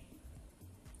C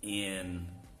in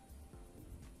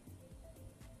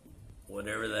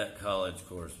whatever that college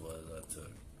course was I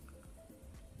took.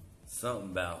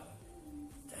 Something about,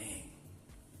 dang.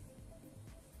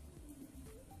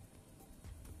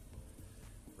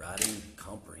 Writing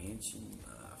comprehension.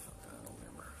 I don't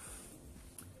remember.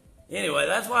 Anyway,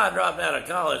 that's why I dropped out of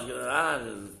college, because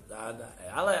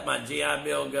I let my GI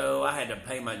Bill go. I had to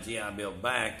pay my GI Bill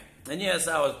back. And yes,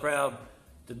 I was proud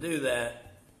to do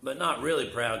that, but not really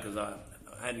proud, because I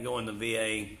had to go in the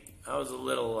VA. I was a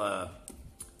little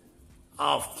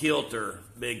off kilter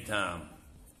big time.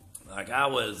 Like I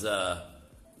was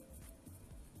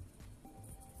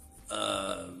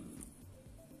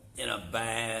in a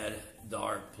bad,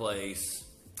 dark place.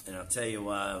 And I'll tell you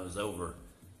why. I was over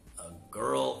a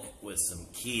girl with some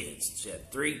kids. She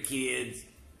had 3 kids.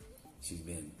 She's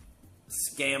been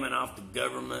scamming off the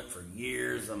government for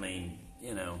years. I mean,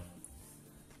 you know,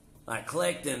 like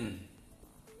collecting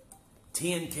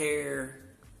TNCare,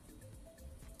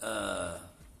 what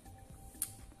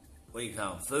do you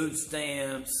call them, food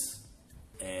stamps,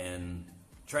 and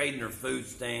trading her food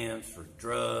stamps for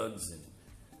drugs, and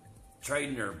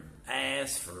trading her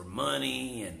ass for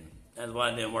money, and that's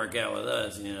why it didn't work out with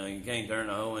us. You know, you can't turn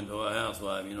a hoe into a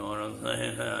housewife, you know what I'm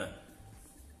saying?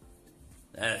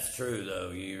 That's true,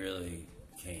 though. You really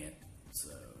can't,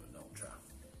 so don't try.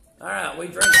 All right, we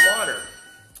drink water.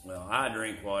 Well, I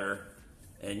drink water,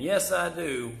 and yes, I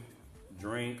do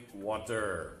drink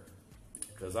water,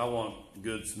 because I want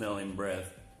good-smelling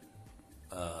breath.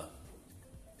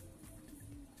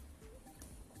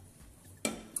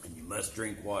 And you must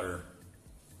drink water.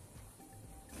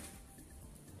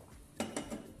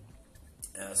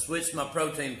 I switched my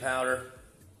protein powder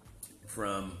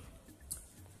from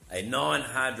a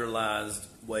non-hydrolyzed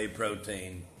whey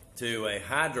protein to a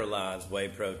hydrolyzed whey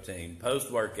protein,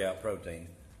 post-workout protein.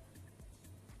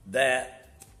 That,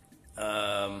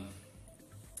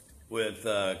 with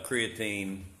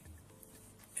creatine,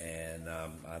 and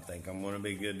I think I'm going to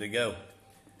be good to go.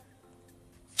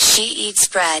 She eats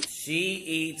bread. She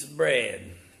eats bread.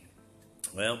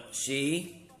 Well,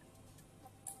 she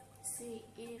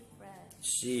eat bread.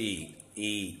 She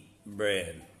eat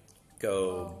bread.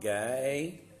 Cô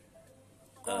gái.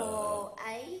 Cô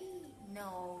ấy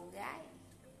nấu gái.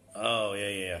 Oh,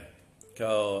 yeah.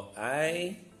 Cô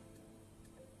ấy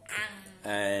Ăn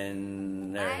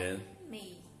and there it is.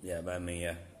 mì. Yeah, by me,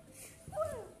 yeah.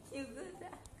 You good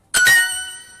that?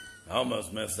 I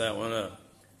almost messed that one up.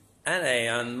 Anh ấy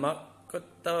ăn mất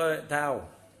tao.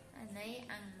 Anh ấy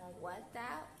ăn một quả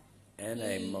táo. Anh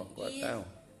ấy mất quả tao.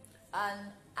 An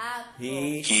apple.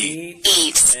 He eats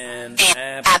eats an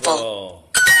an apple.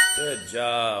 Good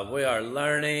job. We are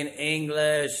learning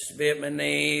English,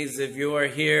 Vietnamese. If you are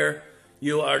here,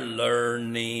 you are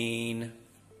learning.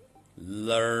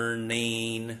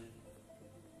 Learning.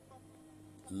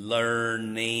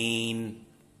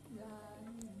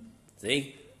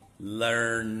 See?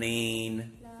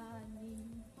 Learning.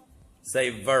 Say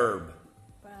verb.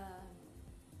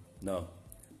 No.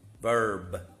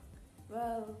 Verb.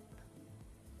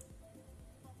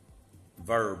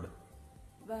 Verb.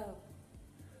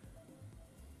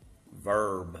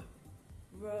 Verb.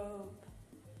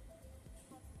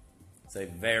 Say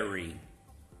very.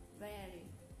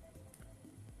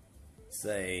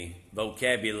 Say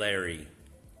vocabulary.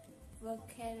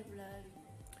 Vocabulary.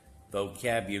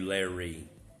 Vocabulary.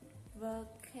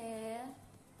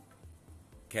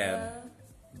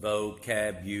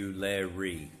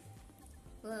 Vocabulary.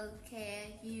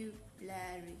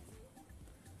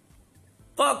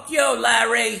 Fuck you,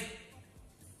 Larry.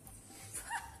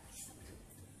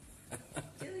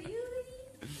 Do you?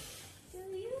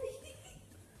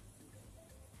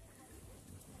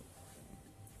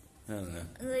 I don't know.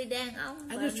 Người đàn ông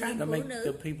I'm và just trying to người make phụ nữ.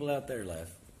 the people out there laugh.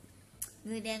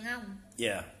 Người đàn ông.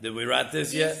 Yeah. Did we write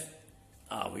this yet? Yes.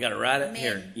 Oh, we got to write it? Men.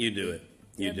 Here, you do it.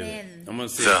 You The do it. men. I'm going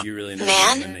to see The if you really know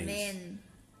man. Vietnamese. Men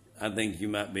I think you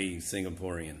might be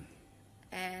Singaporean.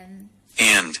 and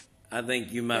and, I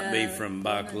think you might be from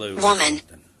Baklou. or Woman.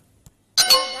 something.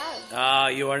 Ah,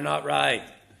 you are not right.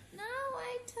 no,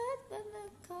 I thought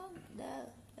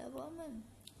the woman.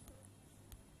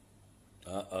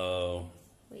 Uh-oh.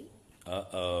 Wait.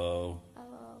 Uh-oh.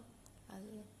 Oh,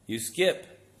 You skip.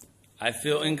 I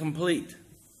feel incomplete.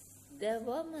 the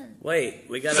woman. Wait,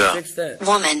 we got to The fix that.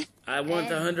 Woman. I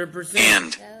want And. 100%.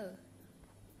 and, No,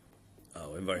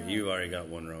 Oh, you've already got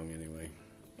one wrong anyway.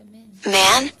 the men I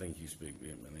Man. don't think you speak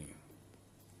Vietnamese.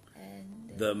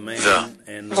 and The man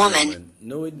The and the woman. woman.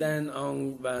 Nuôi đàn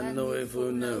ông và nuôi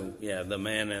phụ nữ. Yeah, the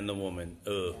man and the woman.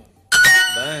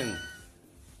 Bang.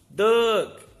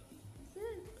 Được.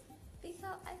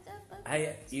 because I thought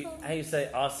How you say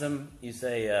awesome? You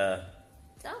say,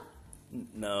 stop.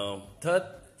 no. Tut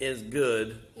is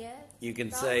good. Yeah. You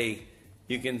can stop. say,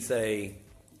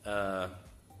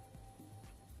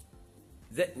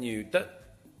 rất nhiều tut.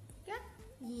 Rất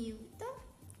nhiều tốt.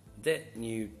 Rất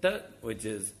nhiều tut, which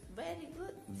is Very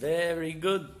good. very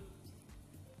good.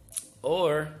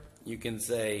 Or you can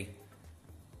say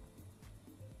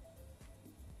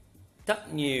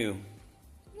tut nhiều.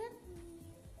 Rất nhiều.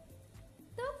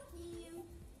 Tốt nhiều.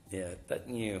 Yeah, tut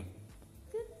nhiều.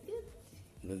 Good, good.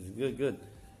 That's good.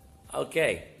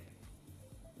 Okay.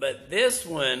 But this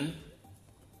one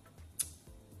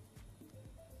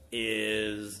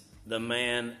is the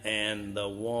man and the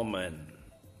woman.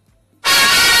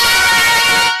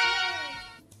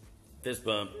 Fist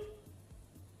bump.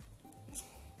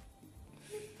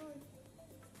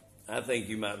 I think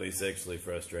you might be sexually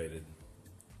frustrated.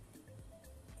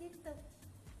 Tiếp tục.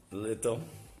 Little?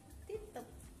 Tiếp tục.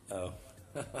 Oh.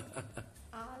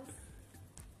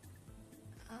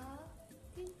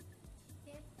 Tiếp.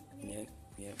 Yep,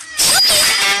 yep.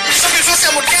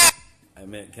 I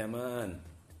meant come on.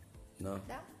 No.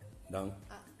 Đó. Don't.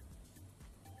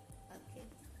 Okay.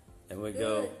 And we Good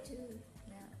go. too.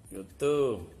 Now. Go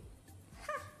two.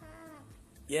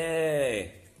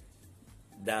 Yay.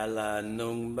 Dala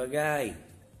nung bagay.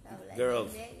 Đầu lại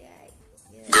Girls. bé gái.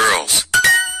 Yeah. Girls.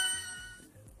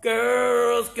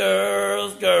 Girls,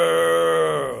 girls,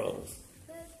 girls.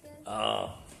 Good, good. Oh,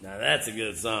 now that's a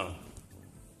good song.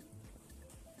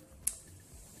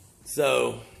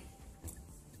 So,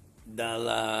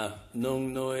 Dala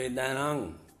nung nuôi đàn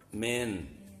ông. Men.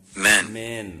 Men.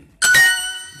 Men.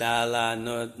 Dala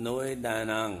nuôi đàn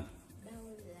ông.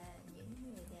 Đâu là những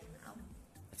người đàn ông.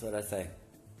 That's what I say.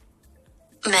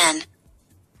 Men.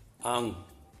 Ông.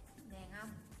 Đàn ông.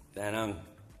 Đàn ông.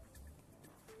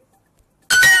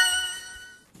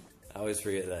 I always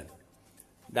forget that.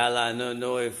 Dala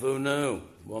nuôi phụ nữ.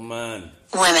 Woman.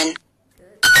 Women.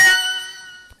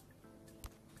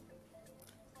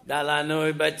 Dala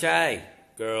nuôi ba trai.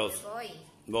 Girls. Boy.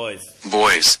 Boys.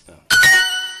 Boys.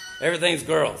 Everything's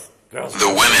girls. Girls. The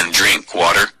women drink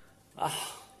water.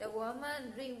 The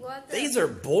woman drink water. These are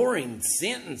boring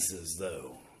sentences,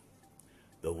 though.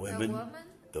 The women. woman?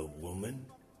 The woman.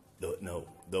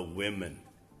 The women.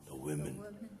 The women.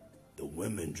 The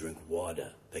women drink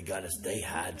water. They gotta stay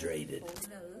hydrated. Phụ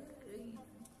nữ drink.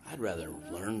 I'd rather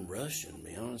learn Russian, to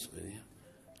be honest with you.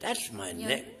 That's my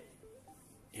neck.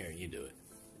 Here, you do it.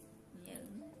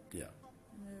 Những Yeah.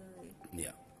 người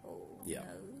Yeah. phụ Yeah.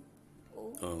 nữ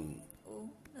uống Um, uống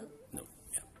nước. no.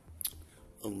 Yeah.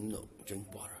 No. Drink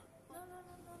water. No.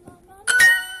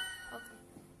 Okay.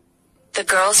 The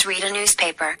girls read a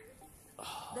newspaper.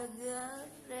 The girl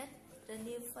read the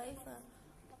newspaper.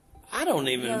 I don't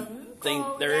even think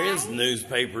there is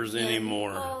newspapers Những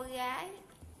anymore. cô gái.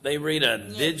 They read a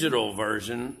digital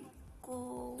version.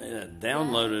 Cô A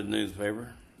downloaded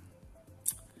newspaper.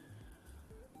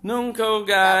 Nung cô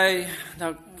gái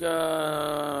đọc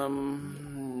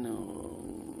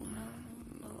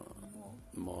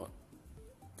một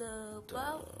tờ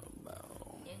báo.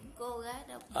 Những cô gái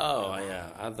đọc. Oh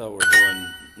yeah, I thought we were doing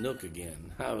Nook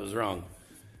again. I was wrong.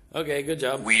 Okay, good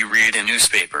job. We read a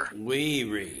newspaper. We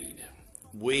read.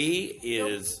 We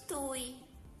is Tôi.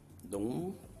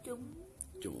 đúng Chúng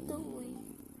chung tôi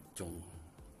chung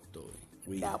tôi.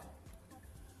 We. đọc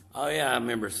Oh yeah, I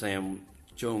remember saying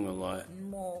chung a lot.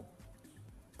 một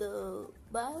tờ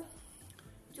báo.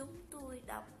 Chúng tôi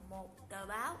đọc một tờ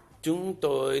báo. Chúng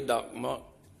tôi đọc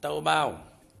một tờ báo.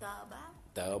 Tờ báo.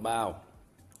 Tờ báo.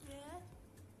 Yeah.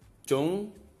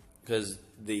 Chung, because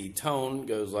the tone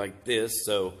goes like this,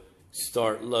 so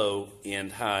start low,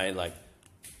 end high, like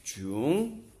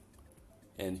chung.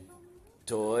 And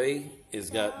toy is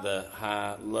got the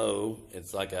high, low.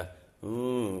 It's like a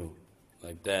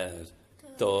like that. It's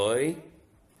toy,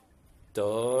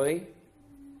 toy,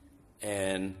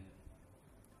 and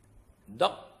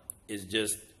duck is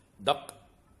just duck.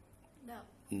 Đọc.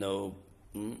 No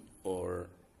or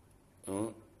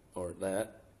that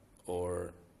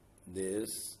or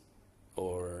this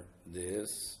or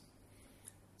this.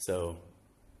 So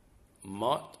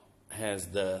mot has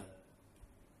the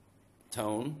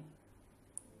tone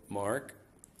mark,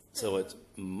 so it's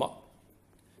mot.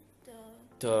 Tờ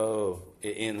To.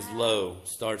 It ends low,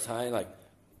 starts high like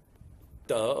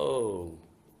do,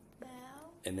 báo.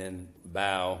 and then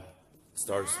bow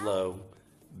starts low.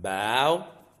 Bow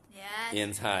Dạ.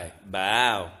 ends high.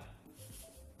 Bow.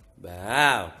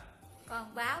 Bow.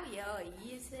 Còn báo giờ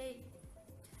you see.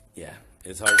 Yeah,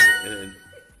 it's hard to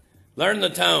learn the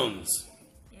tones.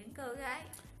 Những cô gái.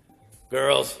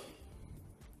 Girls.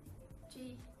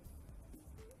 G.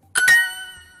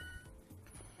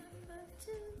 Number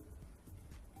 2.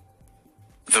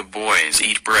 The boys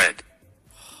eat bread.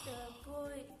 The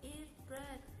boy eat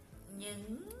bread.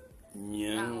 Những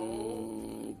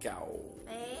Những cậu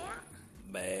bé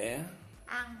bé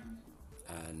ăn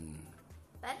ăn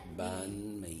bánh mì.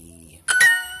 bánh mì.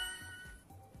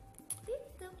 Tiếp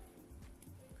tục.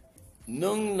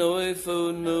 Nung nuôi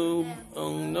phụ nữ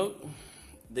ông nước.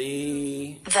 The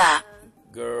The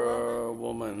girl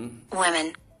woman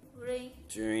women Drink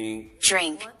drink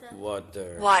drink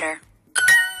water. water. water.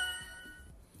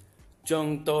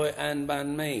 Chúng tôi ăn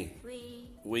bánh mì. We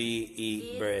We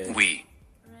eat bread. We bread.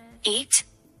 Eat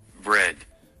bread.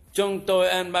 Chúng tôi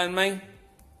ăn bánh mì.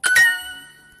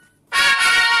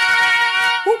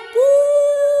 Whoop,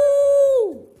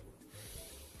 woo!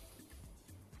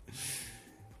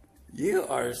 You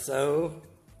are so...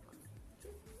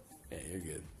 Yeah, you're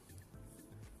good.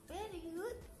 Very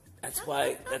good.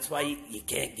 That's why you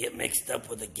can't get mixed up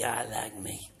with a guy like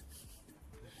me.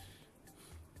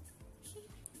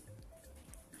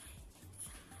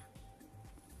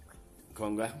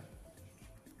 Con gái.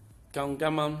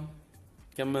 Come on.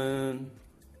 Come on.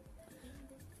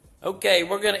 Okay,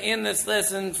 we're going to end this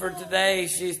lesson for today.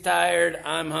 She's tired.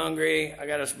 I'm hungry. I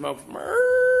got to smoke from her.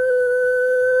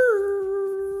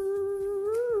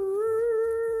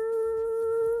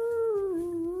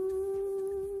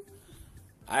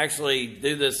 I actually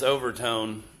do this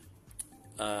overtone.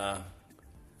 I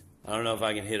don't know if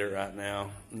I can hit it right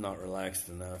now. I'm not relaxed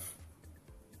enough.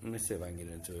 Let me see if I can get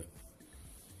into it.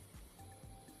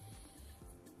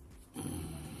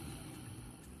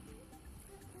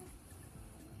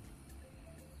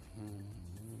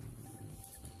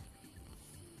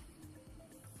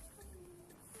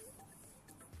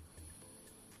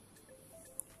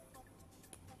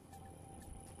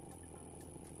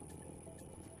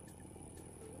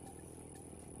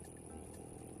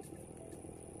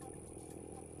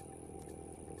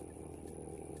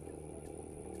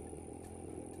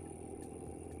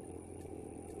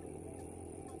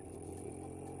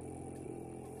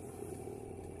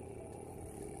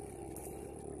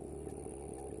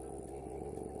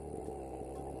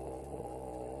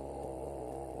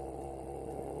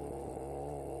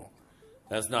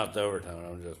 That's not the overtone.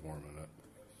 I'm just warming up.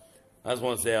 I just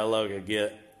want to see how low I could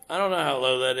get. I don't know how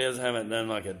low that is. I haven't done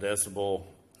like a decibel,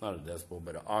 not a decibel,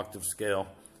 but an octave scale.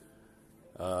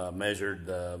 Measured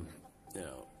the,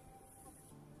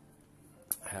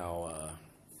 how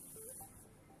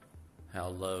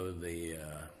low the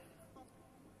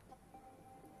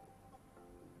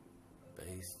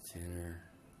bass, tenor,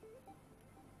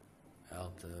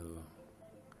 alto.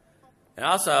 And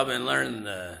also I've been learning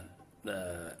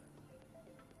the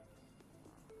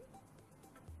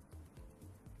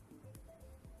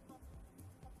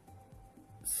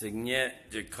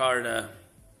Signet, Jakarta,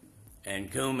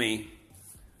 and Kumi,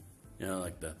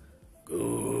 like the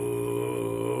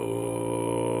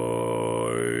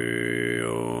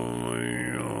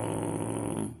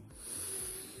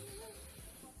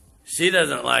She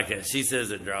doesn't like it. She says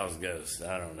it draws ghosts.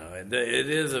 I don't know. It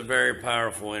is a very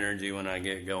powerful energy when I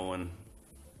get going.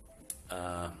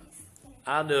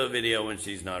 I'll do a video when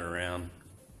she's not around.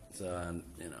 So,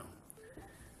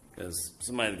 because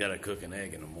somebody's got to cook an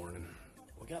egg in the morning.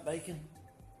 We got bacon?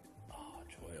 Oh,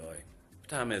 joy. What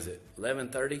time is it?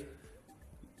 11:30?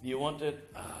 You want it?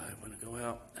 I want to go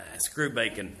out. Screw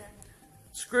bacon.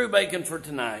 Screw bacon for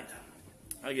tonight.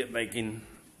 I get bacon.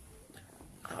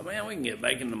 Oh, man, we can get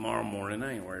bacon tomorrow morning.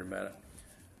 I ain't worried about it.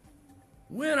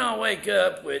 When I wake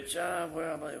up, which I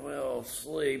probably will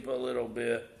sleep a little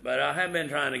bit, but I have been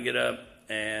trying to get up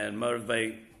and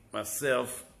motivate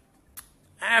myself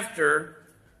after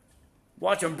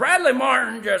watching Bradley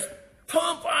Martin just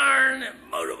pump iron. It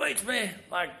motivates me.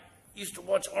 Like, used to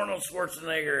watch Arnold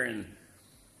Schwarzenegger, and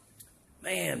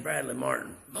man, Bradley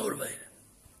Martin, motivated.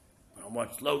 When I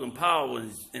watched Logan Paul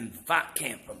was in fight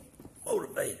camp, I'm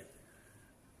motivated.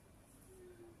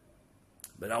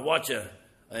 But I watch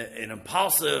an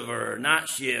impulsive or a night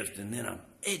shift, and then I'm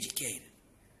educated.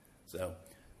 So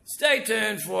stay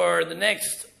tuned for the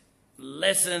next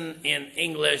lesson in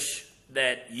English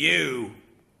that you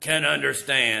can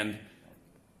understand.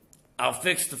 I'll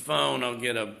fix the phone. I'll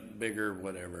get a bigger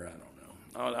whatever. I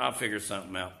don't know. I'll figure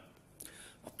something out.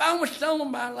 My phone was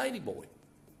stolen by a ladyboy.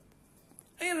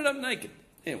 I ended up naked.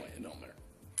 Anyway, it don't matter.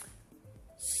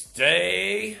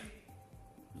 Stay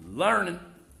learning.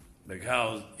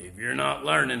 Because if you're not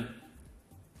learning,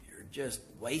 you're just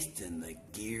wasting the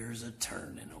gears of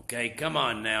turning, okay? Come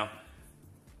on now.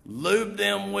 Lube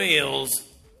them wheels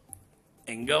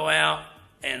and go out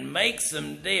and make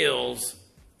some deals.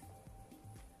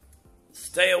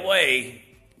 Stay away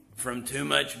from too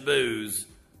much booze.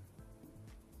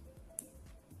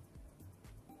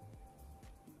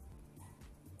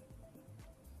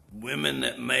 Women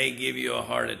that may give you a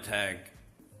heart attack.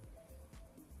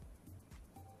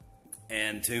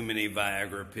 And too many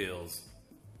Viagra pills.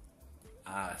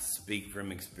 I speak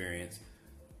from experience.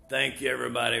 Thank you,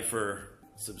 everybody, for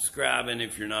subscribing.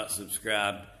 If you're not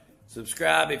subscribed,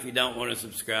 subscribe. If you don't want to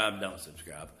subscribe, don't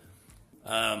subscribe.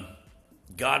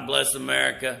 God bless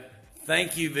America.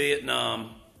 Thank you,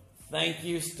 Vietnam. Thank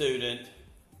you, student,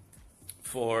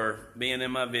 for being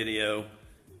in my video,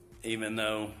 even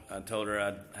though I told her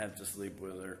I'd have to sleep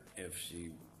with her if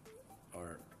she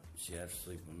had to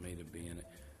sleep with me to be in it.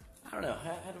 I don't know.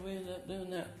 How do we end up doing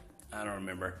that? I don't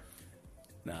remember.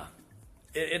 Nah.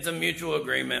 It's a mutual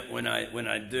agreement when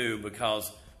I do,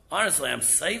 because honestly, I'm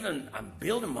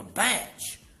building my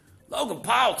batch. Logan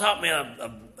Paul taught me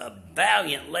a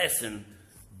valiant lesson.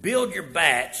 Build your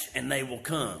batch and they will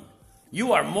come.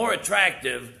 You are more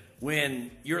attractive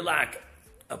when you're like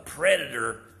a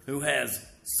predator who has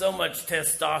so much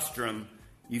testosterone.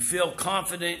 You feel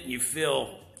confident, you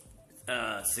feel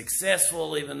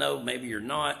successful, even though maybe you're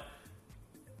not.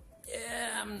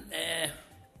 Yeah,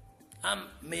 I'm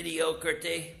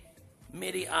mediocrity,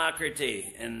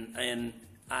 and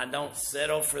I don't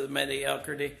settle for the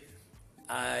mediocrity.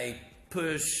 I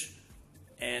push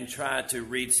and try to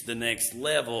reach the next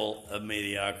level of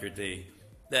mediocrity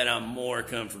that I'm more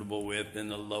comfortable with than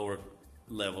the lower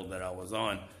level that I was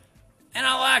on. And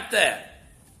I like that.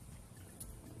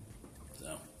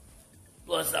 So,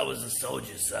 plus I was a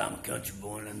soldier, so I'm a country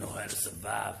boy and I know how to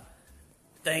survive.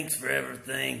 Thanks for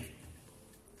everything.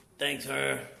 Thanks,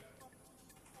 her.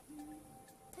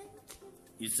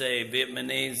 You say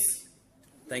Vietnamese.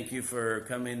 Thank you for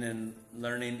coming and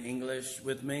learning English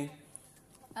with me.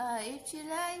 If you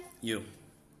like. You.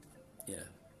 Yeah.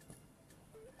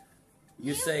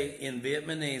 You say in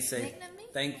Vietnamese, say,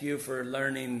 Vietnamese? thank you for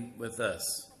learning with us.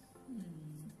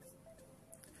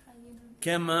 How you doing?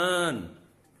 Come on.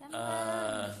 Cảm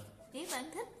ơn. Nếu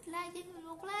bạn thích like cho mình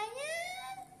một like nhé.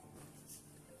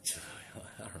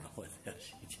 I don't know what the hell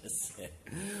she just said.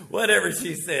 Whatever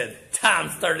she said,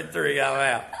 times 33,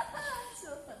 I'm out.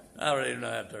 I don't even know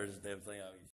how to turn this damn thing off.